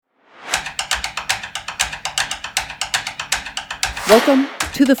Welcome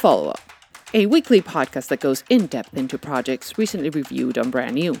to The Follow-Up, a weekly podcast that goes in-depth into projects recently reviewed on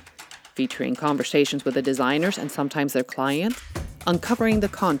Brand New, featuring conversations with the designers and sometimes their clients, uncovering the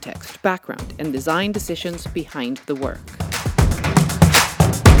context, background, and design decisions behind the work.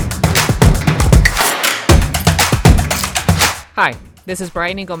 Hi, this is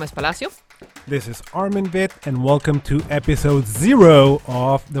Bryony Gomez-Palacio. This is Armin, and welcome to episode 0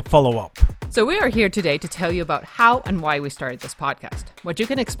 of The Follow-Up. So we are here today to tell you about how and why we started this podcast, what you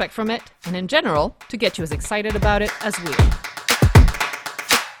can expect from it, and in general, to get you as excited about it as we are.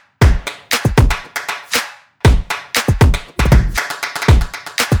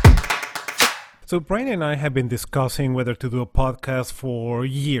 So Brian and I have been discussing whether to do a podcast for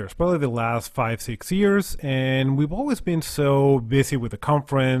years, probably the last 5-6 years, and we've always been so busy with the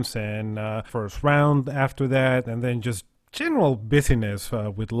conference and first round after that, and then just general busyness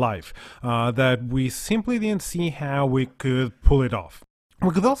with life, that we simply didn't see how we could pull it off.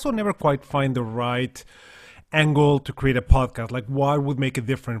 We could also never quite find the right angle to create a podcast, like what would make it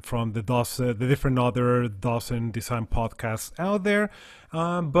different from the different other dozen design podcasts out there.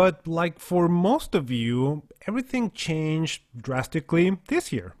 But like for most of you, everything changed drastically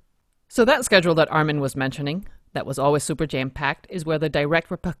this year. So that schedule that Armin was mentioning, that was always super jam-packed, is where the direct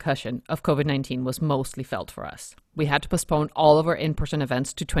repercussion of COVID-19 was mostly felt for us. We had to postpone all of our in-person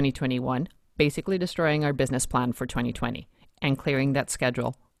events to 2021, basically destroying our business plan for 2020 and clearing that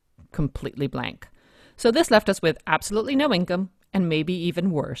schedule completely blank. So this left us with absolutely no income, and maybe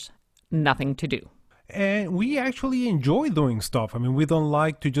even worse, nothing to do. And we actually enjoy doing stuff. I mean, we don't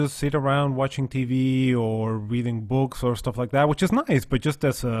like to just sit around watching TV or reading books or stuff like that, which is nice, but just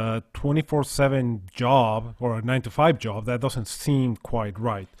as a 24/7 job or a 9-to-5 job, that doesn't seem quite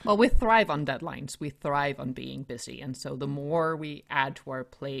right. Well, we thrive on deadlines. We thrive on being busy. And so the more we add to our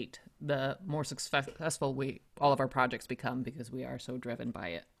plate, the more successful all of our projects become because we are so driven by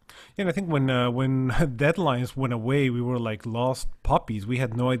it. Yeah, and I think when deadlines went away, we were like lost puppies. We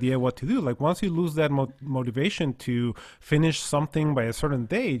had no idea what to do. Like once you lose that motivation to finish something by a certain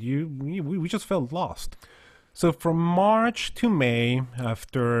date, we just felt lost. So from March to May,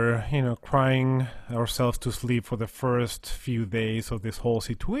 after crying ourselves to sleep for the first few days of this whole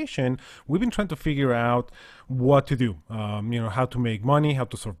situation, we've been trying to figure out what to do. How to make money, how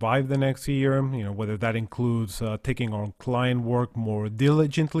to survive the next year. Whether that includes taking our client work more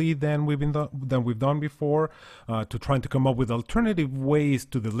diligently than we've done before, to trying to come up with alternative ways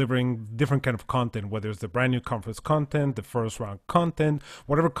to delivering different kind of content, whether it's the brand new conference content, the first round content,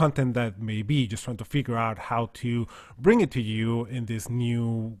 whatever content that may be. Just trying to figure out how to bring it to you in this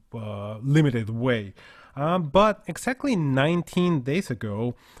new limited way. But exactly 19 days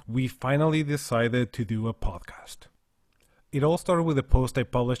ago, we finally decided to do a podcast. It all started with a post I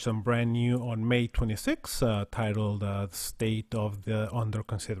published on Brand New on May 26, titled State of the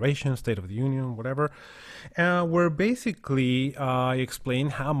UnderConsideration, State of the Union, whatever, where basically I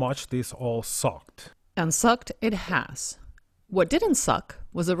explained how much this all sucked. And sucked it has. What didn't suck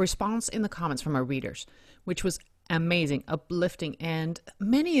was the response in the comments from our readers, which was amazing, uplifting, and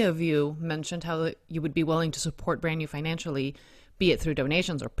many of you mentioned how you would be willing to support Brand New financially, be it through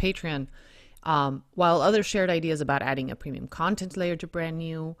donations or Patreon, while others shared ideas about adding a premium content layer to Brand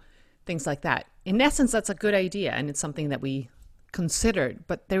New, things like that. In essence, that's a good idea, and it's something that we considered,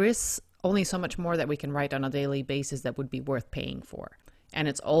 but there is only so much more that we can write on a daily basis that would be worth paying for, and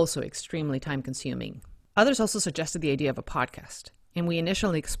it's also extremely time-consuming. Others also suggested the idea of a podcast, and we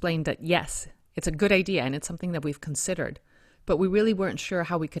initially explained that yes, it's a good idea and it's something that we've considered, but we really weren't sure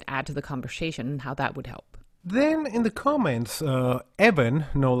how we could add to the conversation and how that would help. Then in the comments, Evan,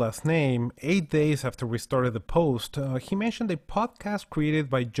 no last name, 8 days after we started the post, he mentioned a podcast created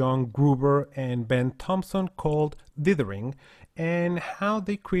by John Gruber and Ben Thompson called Dithering, and how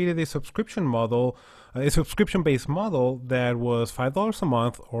they created a subscription model, a subscription-based model that was $5 a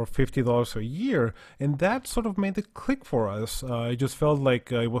month or $50 a year, and that sort of made it click for us. It just felt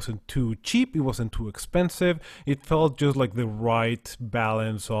like it wasn't too cheap, it wasn't too expensive. It felt just like the right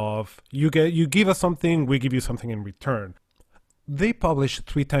balance of you give us something, we give you something in return. They publish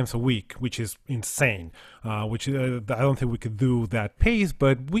 3 times a week, which is insane. Which I don't think we could do that pace,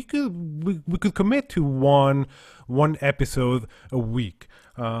 but we could commit to one episode a week.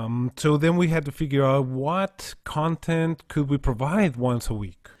 So then we had to figure out what content could we provide once a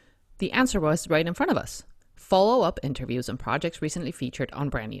week. The answer was right in front of us: follow-up interviews and projects recently featured on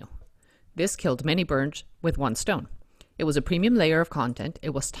Brand New. This killed many birds with one stone. It was a premium layer of content,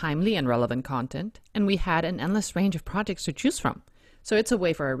 it was timely and relevant content, and we had an endless range of projects to choose from. So it's a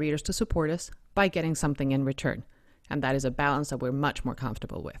way for our readers to support us by getting something in return. And that is a balance that we're much more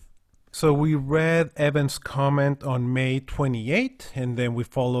comfortable with. So we read Evan's comment on May 28th, and then we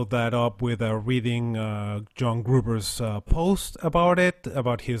followed that up with reading John Gruber's post about it,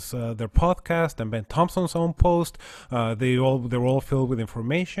 about their podcast, and Ben Thompson's own post. They're all filled with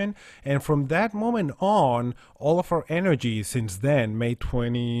information, and from that moment on, all of our energy since then, May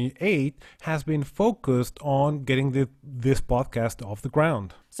 28th, has been focused on getting this podcast off the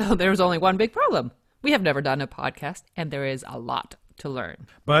ground. So there's only one big problem. We have never done a podcast, and there is a lot to learn.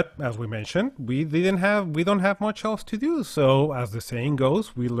 But as we mentioned, we don't have much else to do. So as the saying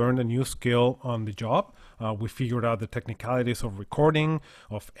goes, we learned a new skill on the job. We figured out the technicalities of recording,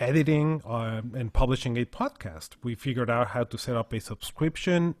 of editing, and publishing a podcast. We figured out how to set up a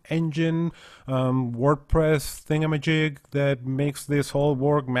subscription engine, WordPress thingamajig that makes this all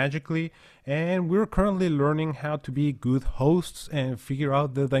work magically. And we're currently learning how to be good hosts and figure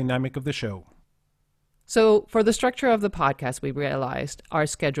out the dynamic of the show. So for the structure of the podcast, we realized our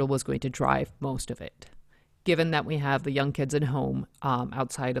schedule was going to drive most of it. Given that we have the young kids at home,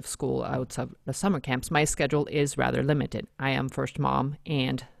 outside of school, outside the summer camps, my schedule is rather limited. I am first mom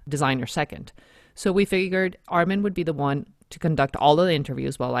and designer second. So we figured Armin would be the one to conduct all of the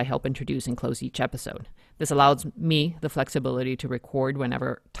interviews while I help introduce and close each episode. This allows me the flexibility to record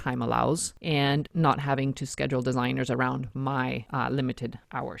whenever time allows and not having to schedule designers around my limited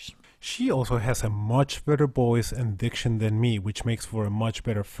hours. She also has a much better voice and diction than me, which makes for a much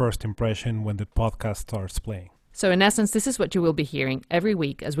better first impression when the podcast starts playing. So in essence, this is what you will be hearing every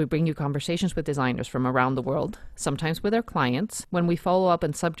week as we bring you conversations with designers from around the world, sometimes with our clients, when we follow up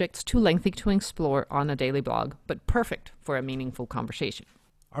on subjects too lengthy to explore on a daily blog, but perfect for a meaningful conversation.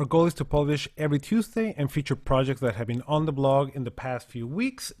 Our goal is to publish every Tuesday and feature projects that have been on the blog in the past few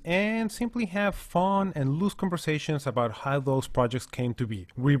weeks and simply have fun and loose conversations about how those projects came to be.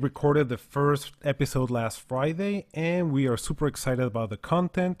 We recorded the first episode last Friday and we are super excited about the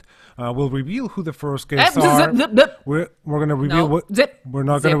content. We'll reveal who the first guests are. We're going to reveal we're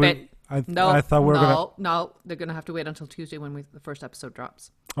not going to No, they're going to have to wait until Tuesday when the first episode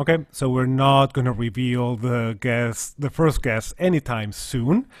drops. Okay, so we're not going to reveal the first guest anytime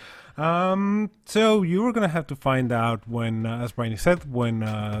soon. So you're going to have to find out when, as Bryony said, when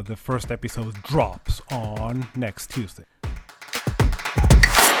the first episode drops on next Tuesday.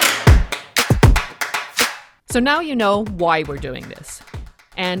 So now you know why we're doing this.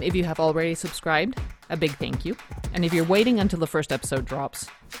 And if you have already subscribed, a big thank you. And if you're waiting until the first episode drops,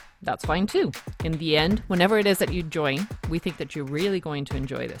 that's fine too. In the end, whenever it is that you join, we think that you're really going to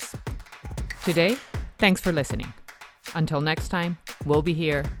enjoy this. Today, thanks for listening. Until next time, we'll be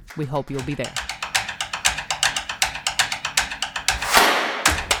here. We hope you'll be there.